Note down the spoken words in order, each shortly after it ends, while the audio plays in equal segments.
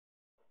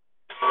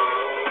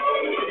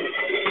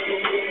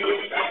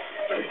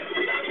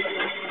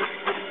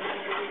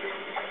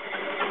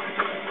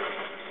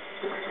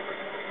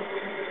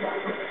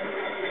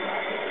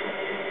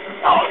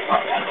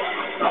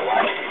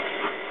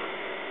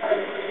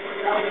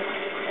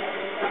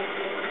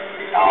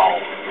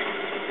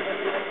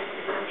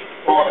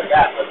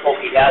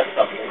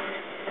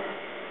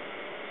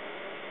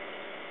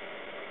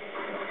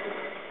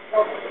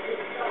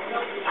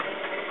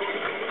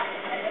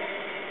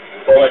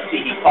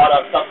caught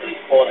on something.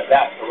 He's pulling it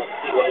back, so let's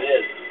see what it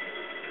is.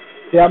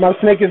 Yeah, my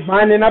snake is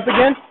binding up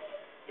again?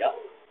 Yep.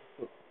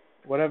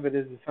 Whatever it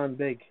is, it's on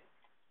big.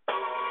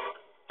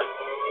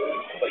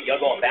 But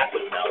you're going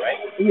backwards now, right?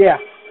 Yeah,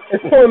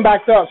 it's pulling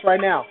back to us right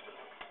now.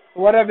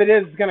 Whatever it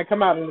is going to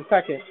come out in a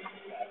second.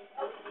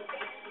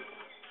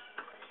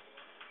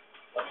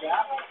 What's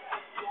that?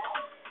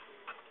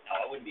 No,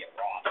 it wouldn't be a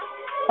rock.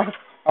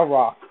 A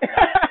rock.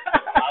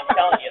 I'm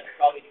telling you, it's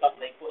probably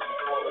something they put in the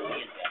floor with me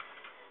in there.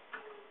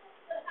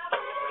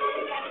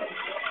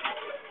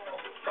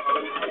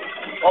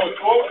 Oh, the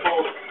floor was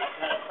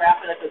kind of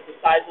crapping at the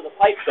size of the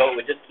pipe, so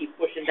it would just keep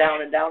pushing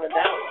down and down and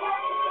down.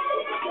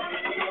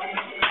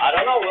 I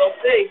don't know, we'll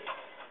see.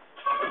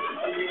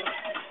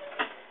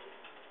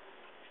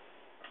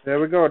 There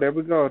we go, there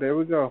we go, there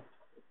we go.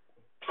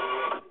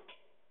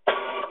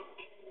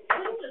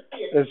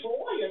 It's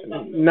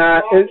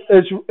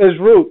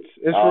roots.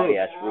 It's oh, roots.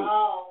 yeah, it's roots.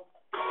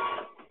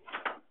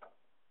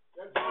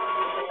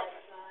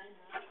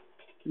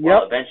 Yep.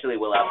 Well, eventually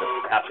we'll have to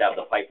have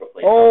the pipe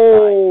replaced.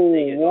 Oh,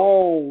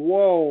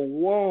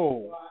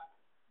 whoa.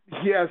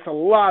 Yes, a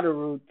lot of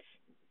roots.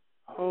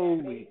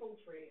 Holy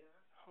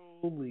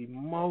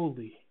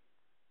moly.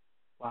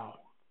 Wow.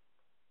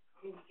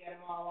 Can you get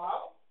them all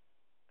out?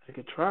 I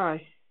could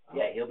try.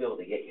 Yeah, he'll be able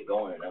to get you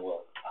going, and then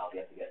I'll have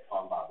to get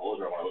Tom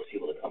Barbosa or one of those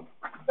people to come.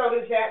 So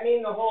does that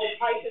mean the whole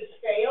pipe is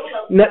failed?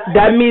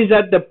 That means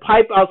that the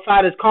pipe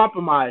outside is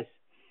compromised.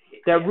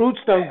 That roots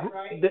done,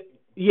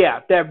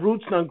 that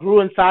roots done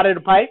grew inside of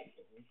the pipe,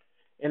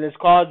 and it's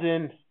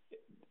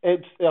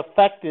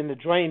affecting the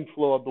drain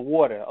flow of the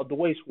water, of the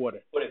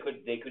wastewater. But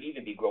they could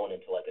even be growing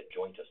into like a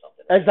joint or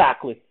something.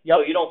 Exactly. Yep.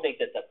 So you don't think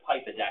that the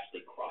pipe is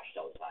actually crushed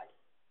outside?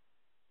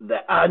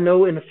 That I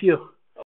know in a few.